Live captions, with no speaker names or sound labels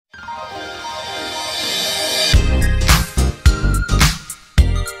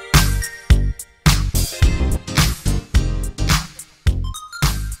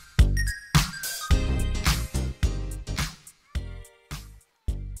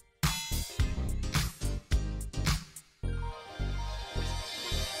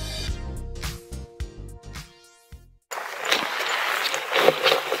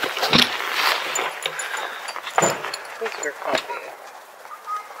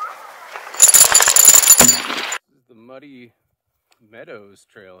Muddy Meadows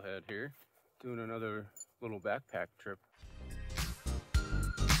trailhead here, doing another little backpack trip.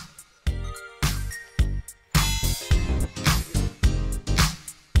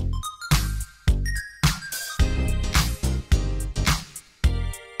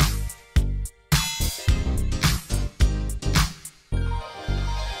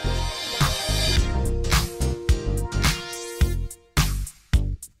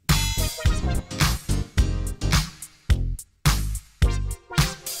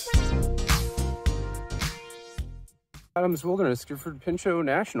 Adams Wilderness, Gifford Pinchot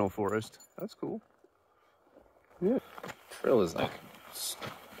National Forest. That's cool. Yeah. Trail is like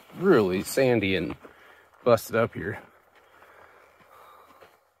really sandy and busted up here.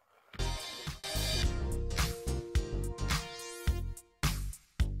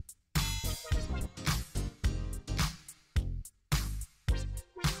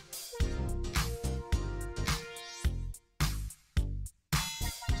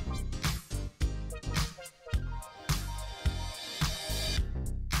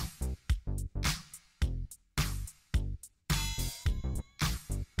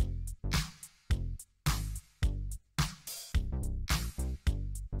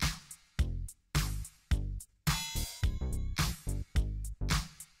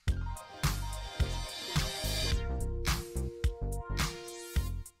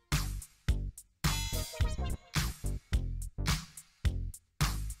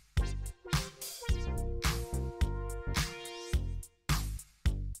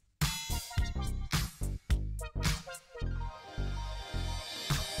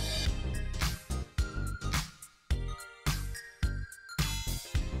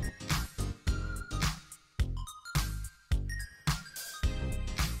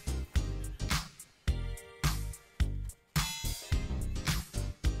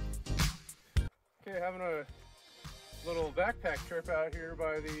 Okay, having a little backpack trip out here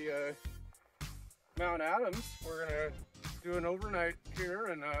by the Mount Adams. We're gonna do an overnight here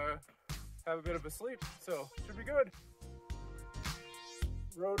and have a bit of a sleep, so should be good.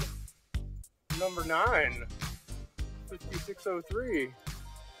 Road number 9, 5603.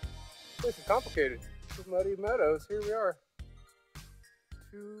 This is complicated. Muddy Meadows, here we are.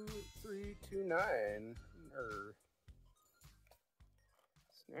 2329.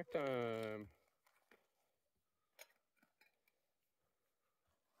 Snack time.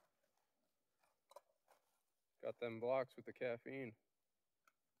 Got them blocks with the caffeine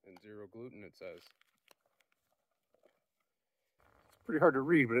and 0 gluten, it says. It's pretty hard to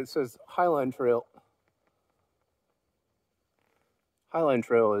read, but it says Highline Trail. Highline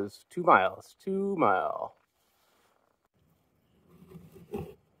Trail is 2 miles, 2 mile.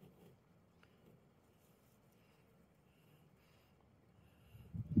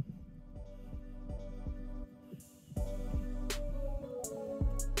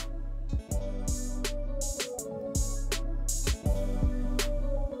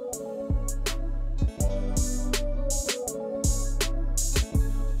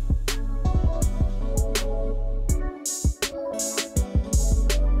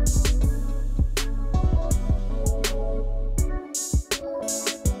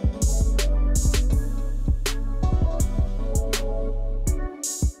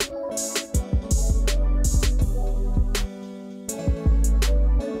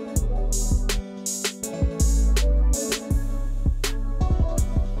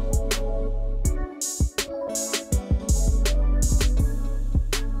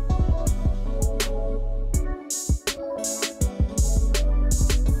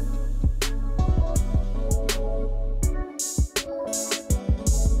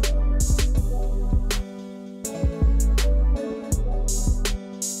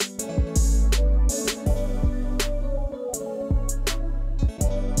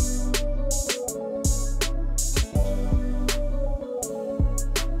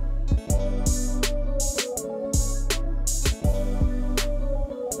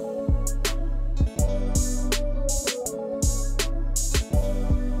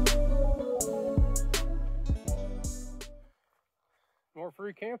 More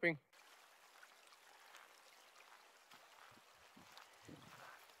free camping.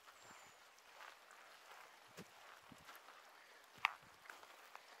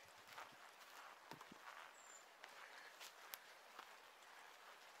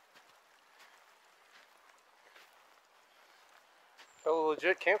 Got a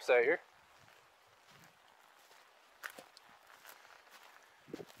legit campsite here.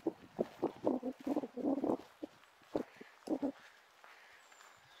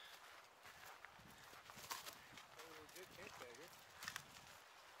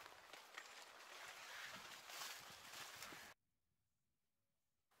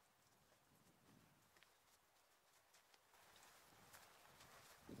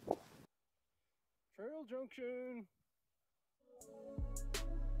 Pearl Junction.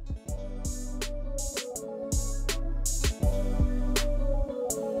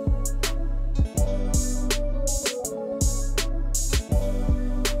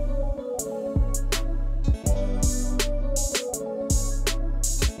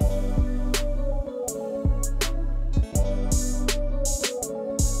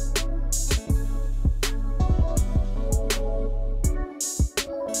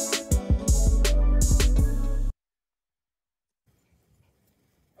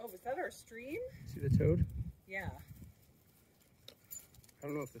 Oh, is that our stream? See the toad? Yeah. I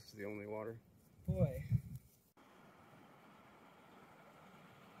don't know if this is the only water. Boy.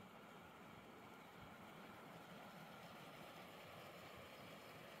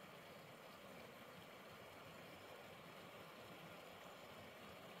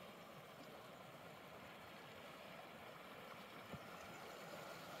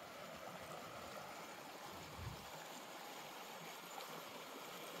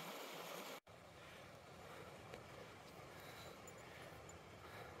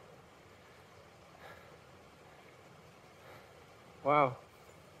 Wow.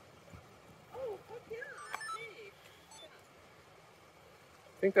 Oh, fuck yeah. Hey.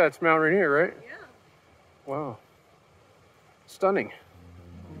 I think that's Mount Rainier, right? Yeah. Wow. Stunning.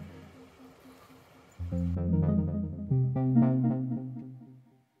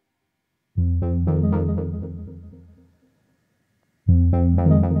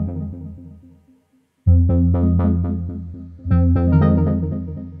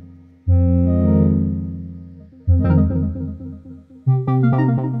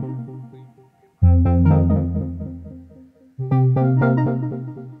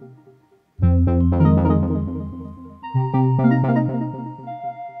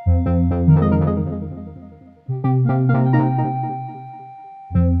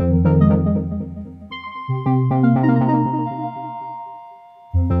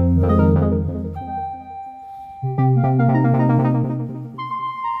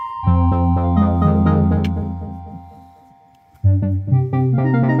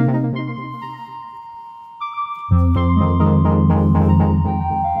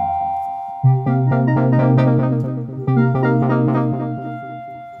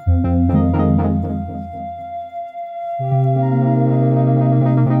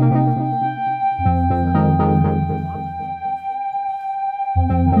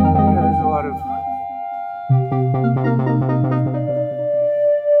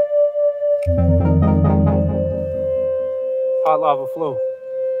 Hot lava flow.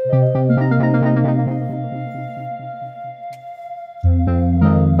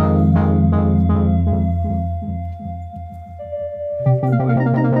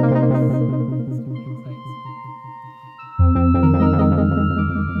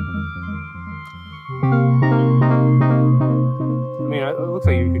 I mean, it looks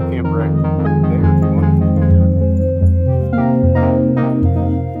like you could camp right there if you want.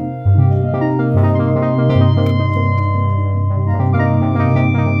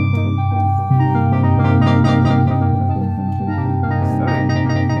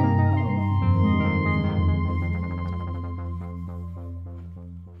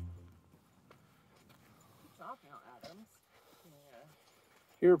 Not Mount Adams. Yeah.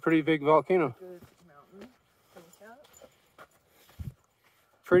 You're a pretty big volcano. Good mountain. Look at.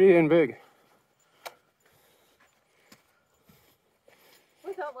 Pretty and big.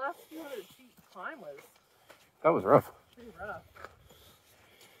 What that last few hundred feet climb was That was rough. pretty rough.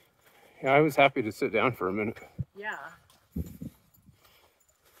 Yeah, I was happy to sit down for a minute. Yeah. I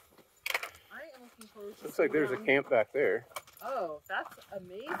am looking forward to. Looks like there's a camp back there. Oh, that's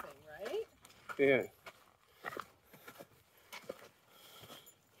amazing, right? Yeah.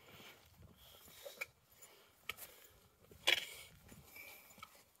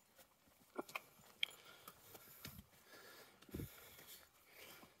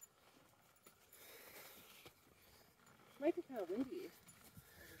 Might be kind of windy.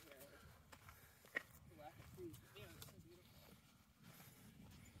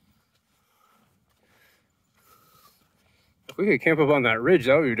 If we could camp up on that ridge,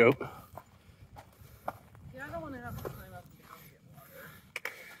 that would be dope. Yeah, I don't want to have to climb up and down to get water.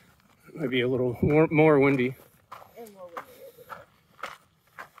 It might be a little more windy. And more windy over there.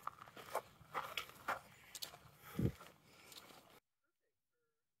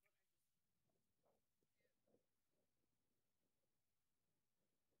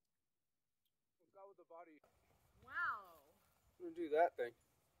 Wow. I'm gonna do that thing.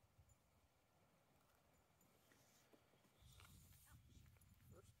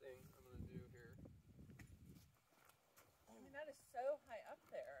 First thing I'm gonna do here. I mean, that is so high up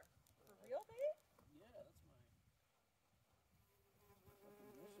there. For real, babe? Yeah.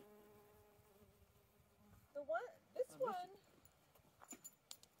 The one, this one.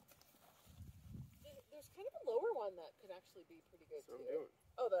 There's kind of a lower one that could actually be pretty good So I'm too. doing.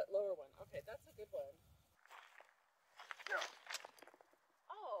 Oh, that lower one. Okay, that's a good one. Yeah.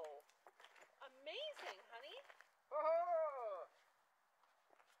 Oh, amazing, honey. Ah!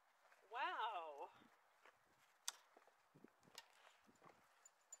 Wow.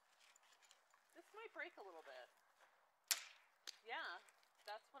 This might break a little bit. Yeah,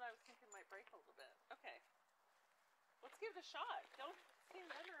 that's what I was thinking might break a little bit. Okay. Let's give it a shot. Don't stand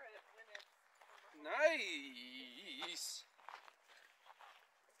under it when it's... Nice.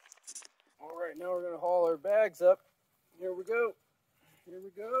 All right, now we're gonna haul our bags up. Here we go. Here we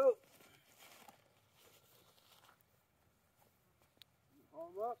go.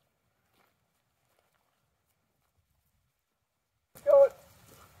 Haul them up. Let's go.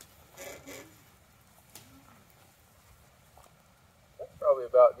 That's probably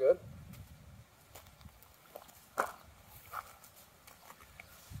about good.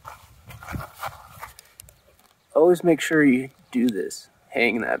 Always make sure you do this.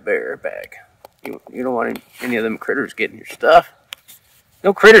 Hang that bear bag. You don't want any of them critters getting your stuff.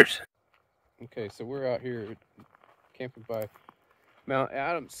 No critters. Okay, so we're out here camping by Mount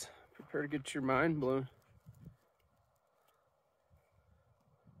Adams. Prepare to get your mind blown.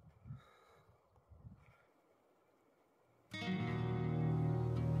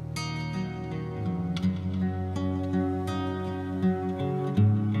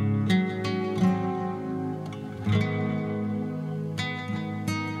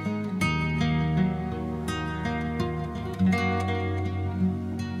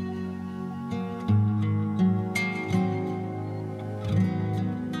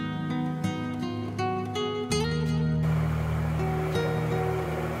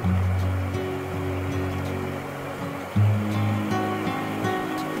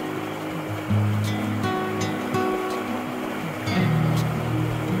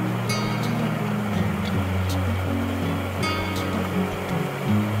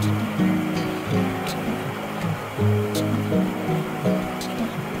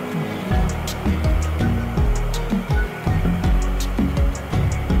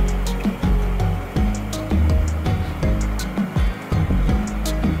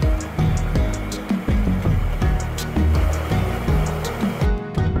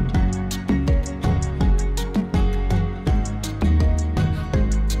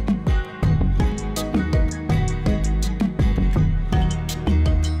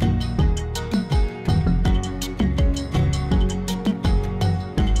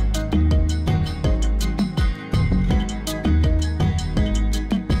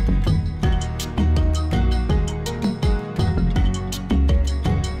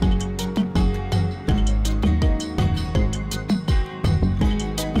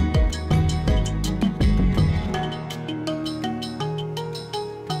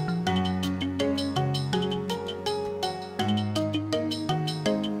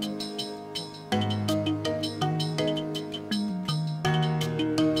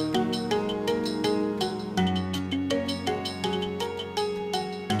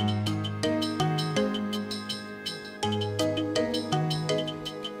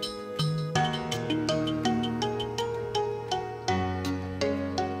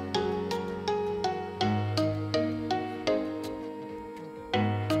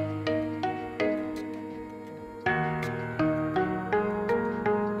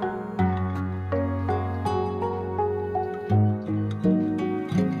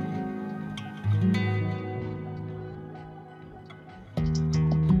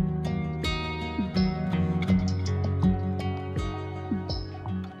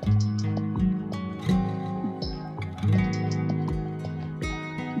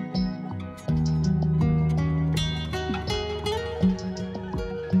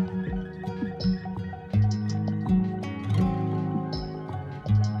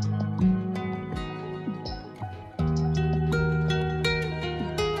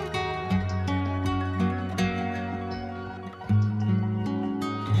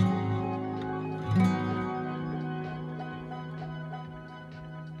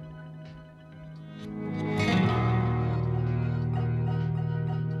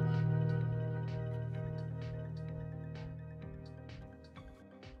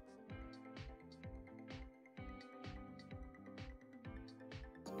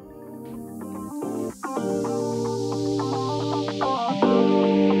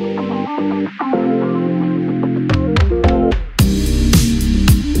 Thank you.